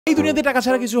এই দুনিয়াতে টাকা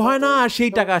ছাড়া কিছু হয় না, আর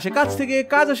সেই টাকা আসে কাজ থেকে,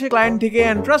 কাজ আসে ক্লায়েন্ট থেকে।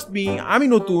 এন্ড ট্রাস্ট মি, আমি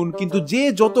নতুন, কিন্তু যে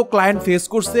যত ক্লায়েন্ট ফেস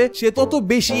করছে সে তত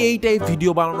বেশি এই টাইপ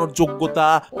ভিডিও বানানোর যোগ্যতা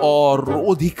আর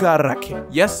অধিকার রাখে।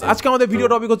 ইয়েস, আজকে আমাদের ভিডিও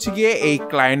টপিক হচ্ছে গিয়ে এই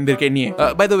ক্লায়েন্টদেরকে নিয়ে।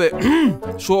 By the way,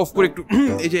 show off করে একটু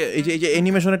এই যে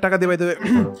অ্যানিমেশনের টাকা দিয়ে, বাই দ্য ওয়ে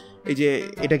এই যে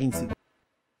এটা কিনছি।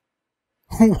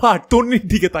 হোয়াট, তোর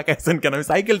দিকে তাকাইছেন কেন? আমি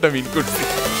সাইকেলটা মিন করছি।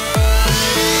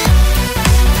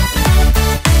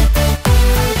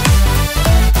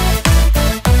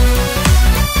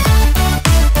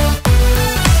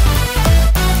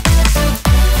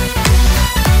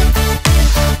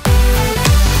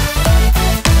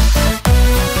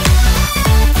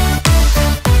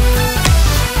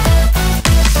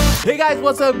 Hey guys,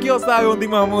 what's up? কি অবস্থা? আমি অন্তিক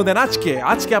মাহমুদ।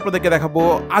 আজকে আপনাদেরকে দেখাবো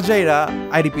আজাইরা,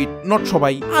 আই রিপিট, নট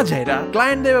সবাই, আজাইরা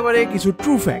ক্লায়েন্টদের ব্যাপারে কিছু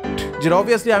ট্রু ফ্যাক্ট, যেটা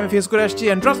অবভিয়াসলি আমি ফেস করে আসছি।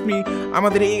 এন্ড ট্রাস্ট মি,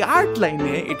 আমাদের এই আর্ট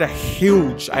লাইনে এটা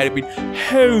huge, I repeat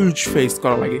huge face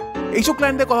করা লাগে। এইসব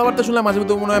ক্লায়েন্টদের কথাবার্তা শুনলে মাঝে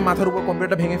মধ্যে মনে হয় মাথার উপর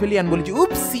কম্পিউটারটা ভেঙে ফেলি আর বলি যে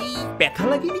উপসি, ব্যথা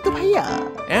লাগেনি তো ভাইয়া।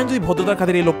 এন্ড যদি ভদ্রতার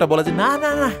খাতিরে এই লোকটা বলে যে না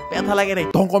না না ব্যথা লাগে নাই,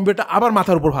 তখন কম্পিউটার আবার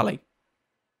মাথার উপর ফালাই।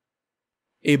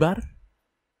 এবার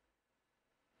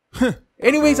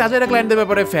এনিওয়েজ, আজাইরা ক্লায়েন্টদের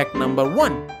ব্যাপারে ফ্যাক্ট নাম্বার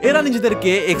 1, এরা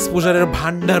নিজেদেরকে এক্সপোজারের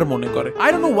ভান্ডার মনে করে। আই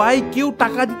ডোন্ট নো ওয়াই, কেউ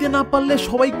টাকা দিতে না পারলে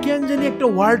সবাই কেন জানি একটা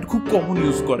ওয়ার্ড খুব কমন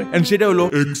ইউজ করে, এন্ড সেটা হলো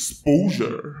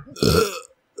এক্সপোজার।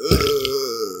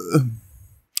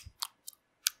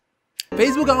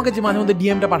 ফেসবুকে আমাকে যে মাঝে মধ্যে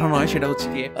ডিএমটা পাঠানো হয় সেটা হচ্ছে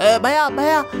কি, ভাইয়া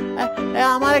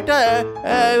আমার একটা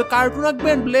কার্টুন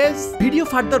আঁকবেন প্লিজ। ভিডিও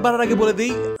ফার্দার বাড়ার আগে বলে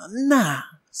দিই, না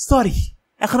সরি,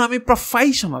 এখন আমি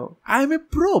professional, I M A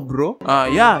pro bro.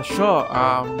 Yeah, sure,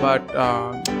 but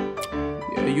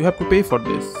you have to pay for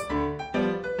this.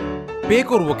 Pay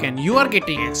করবো কেন? You are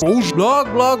getting exposed. Blog.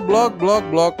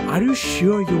 Are you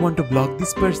sure you want to block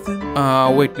this person?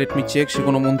 Wait, let me check. সে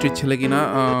কোনো মন্ত্রীর ছেলে কিনা,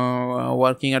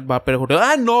 working এট বাপের hotel.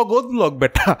 নগদ blog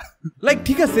বেটা। Like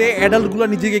ঠিক আছে, অ্যাডাল্ট গুলা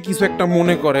নিজেকে কিছু একটা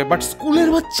মনে করে, বাট স্কুলের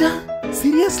বাচ্চা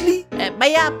সিরিয়াসলি?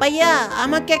 ভাইয়া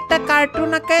আমাকে একটা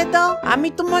কার্টুন আঁকায় দাও, আমি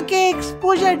তোমাকে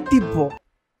এক্সপোজার দিব।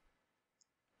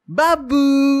 বাবু,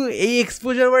 এই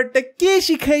এক্সপোজার ওয়ার্ডটা কে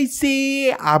শিখাইছে,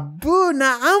 আব্বু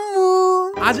না আম্মু?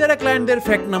 আজাইরা ক্লায়েন্টদের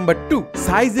ফ্যাক্ট নাম্বার 2,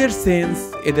 সাইজের সেন্স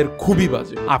এদের খুবই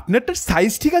বাজে। আপনারটার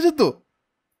সাইজ ঠিক আছে তো?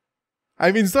 আই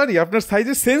মিন সরি, আপনার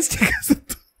সাইজের সেন্স ঠিক আছে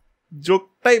তো?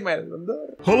 জোকটাই মার।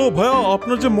 হ্যালো ভাইয়া,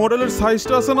 আপনার যে মডেলের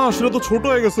সাইজটা আছে না, সেটা তো ছোট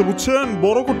হয়ে গেছে বুঝছেন,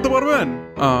 বড় করতে পারবেন?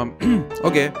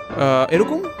 ওকে,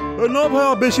 এরকম? না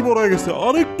ভাইয়া, বেশি বড় হয়ে গেছে,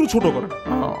 আর একটু ছোট করে।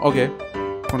 ওকে,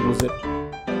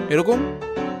 এরকম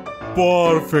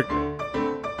পারফেক্ট।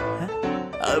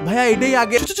 ভাইয়া এটাই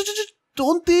আগে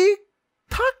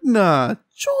থাক না,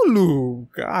 চলু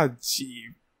কাজি।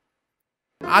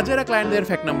 আজাইরা ক্লায়েন্টদের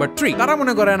ফ্যাক্ট নাম্বার 3, তারা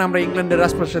মনে করেন আমরা ইংল্যান্ডের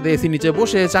রাজপ্রাসাদে এসি নিচে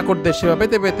বসে চাকরদের সেবা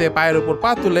পেতে পেতে পায়ের উপর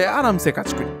পা তুলে আরামসে কাজ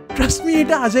করি। ট্রাস্ট মি,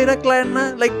 এটা আজাইরা ক্লায়েন্ট না।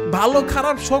 লাইক ভালো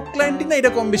খারাপ সব ক্লায়েন্টই না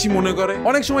এটা কম বেশি মনে করে।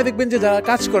 অনেক সময় দেখবেন যে যারা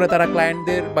কাজ করে তারা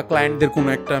ক্লায়েন্টদের কোনো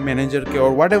একটা ম্যানেজারকে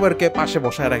অর হোয়াট এভারকে পাশে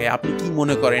বসায় রাখে। আপনি কি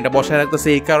মনে করেন এটা বসায় রাখতেছে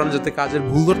এই কারণে যাতে কাজের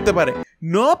ভুল ধরতে পারে?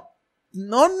 নো,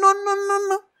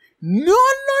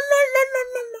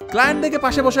 ক্লায়েন্টদেরকে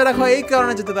পাশে বসে রাখা হয় এই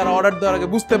কারণে যাতে তারা অর্ডার দেওয়ার আগে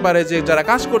বুঝতে পারে যে যারা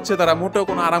কাজ করছে তারা মোটেও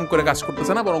কোনো আরাম করে কাজ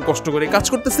করতেছে না, বরং কষ্ট করে কাজ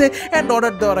করতেছে। এন্ড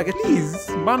অর্ডার দেওয়ার আগে প্লিজ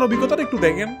মানবিকতাটা একটু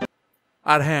দেখেন।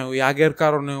 আর হ্যাঁ, ওই আগের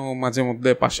কারণেও মাঝে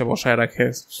মধ্যে পাশে বসায় রাখে।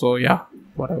 So yeah,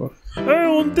 whatever.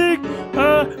 অন্তিক,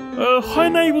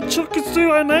 হয় নাই বুঝছো, কিছুই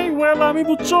হয় নাই। ওয়েল, আমি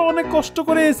বুঝছো অনেক কষ্ট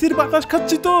করে এসির বাতাস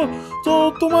খাচ্ছি, তো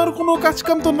তোমার কোনো কাজ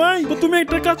কাম তো নাই। তো তুমি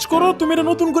একটা কাজ করো, তুমি এটা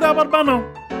নতুন করে আবার বানাও,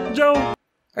 যাও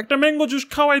একটা ম্যাঙ্গো জুস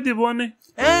খাওয়াই দেবো আনে।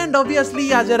 এন্ড অবভিয়াসলি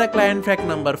আজাইরা ক্লায়েন্ট ফ্যাক্ট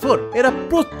নাম্বার 4, এরা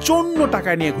প্রচন্ড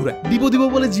টাকা নিয়ে ঘুরে। দিব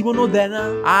বলে জীবনও দেয় না।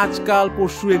 আজকাল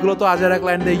পরশু এগুলো তো আজাইরা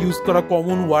ক্লায়েন্টদের ইউজ করা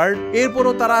কমন ওয়ার্ড।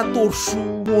 এরপরও তারা তরশু,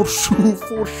 পরশু,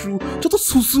 ফরশু, যত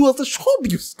সুসু আছে সব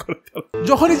ইউজ করে।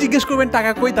 যখনই জিজ্ঞেস করবেন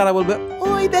টাকা কই, তারা বলবে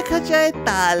ওই দেখা যায়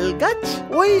তাল গাছ,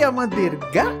 ওই আমাদের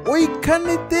গা,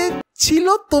 ওইখানেতে ছিল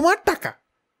তোমার টাকা।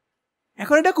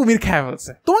 এখন এটা কুমির খেয়ে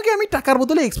ফেলছে। তোমাকে আমি টাকার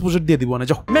বদলে এক্সপোজার দিয়ে দিব না।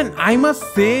 ম্যান, আই মাস্ট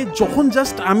সে, যখন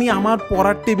জাস্ট আমি আমার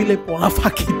পড়ার টেবিলে পড়া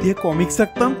ফাঁকি দিয়ে কমিক্স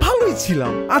আঁকতাম, ভালোই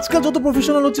ছিলাম। আজকাল যত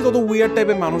প্রফেশনাল হচ্ছে তত উইয়ার্ড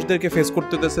টাইপের মানুষদেরকে ফেস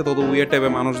করতে হতেছে, তত উইয়ার্ড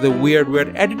টাইপের মানুষদের উইয়ার্ড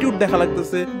অ্যাটিটিউড দেখা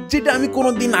লাগতেছে, যেটা আমি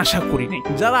কোনোদিন আশা করি নাই।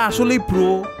 যারা আসলেই প্রো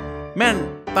ম্যান,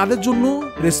 তাদের জন্য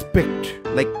রেসপেক্ট,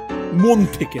 লাইক মন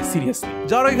থেকে সিরিয়াসলি।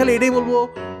 যারা এখানে এটাই বলবো,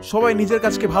 সবাই নিজের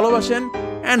কাজকে ভালোবাসেন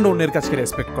অ্যান্ড অন্যের কাজকে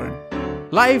রেসপেক্ট করেন।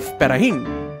 Life প্যারাহীন।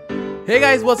 Hey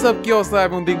guys, what's up? Ki hosta?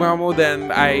 I'm Antik Mahmud and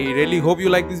I really hope you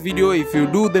like this video. If you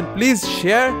do, then please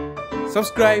share,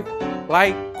 subscribe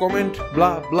like, comment,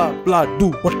 blah blah blah, do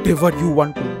whatever you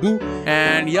want to do.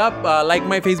 And yup, like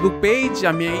my Facebook page.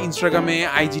 আমি ইনস্টাগ্রামে,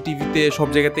 IGTV-তে সব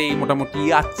জায়গাতেই মোটামুটি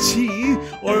আছি।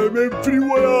 I am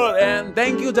everywhere. And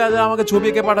thank you যারা আমাকে ছবি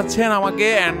এঁকে পাঠাচ্ছেন আমাকে।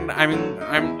 And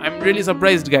I'm really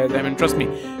surprised guys. I mean trust me.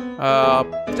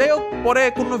 যাই হোক, পরে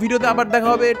কোনো ভিডিওতে আবার দেখা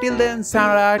হবে। Till then,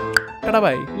 tata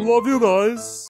bye. Love you guys.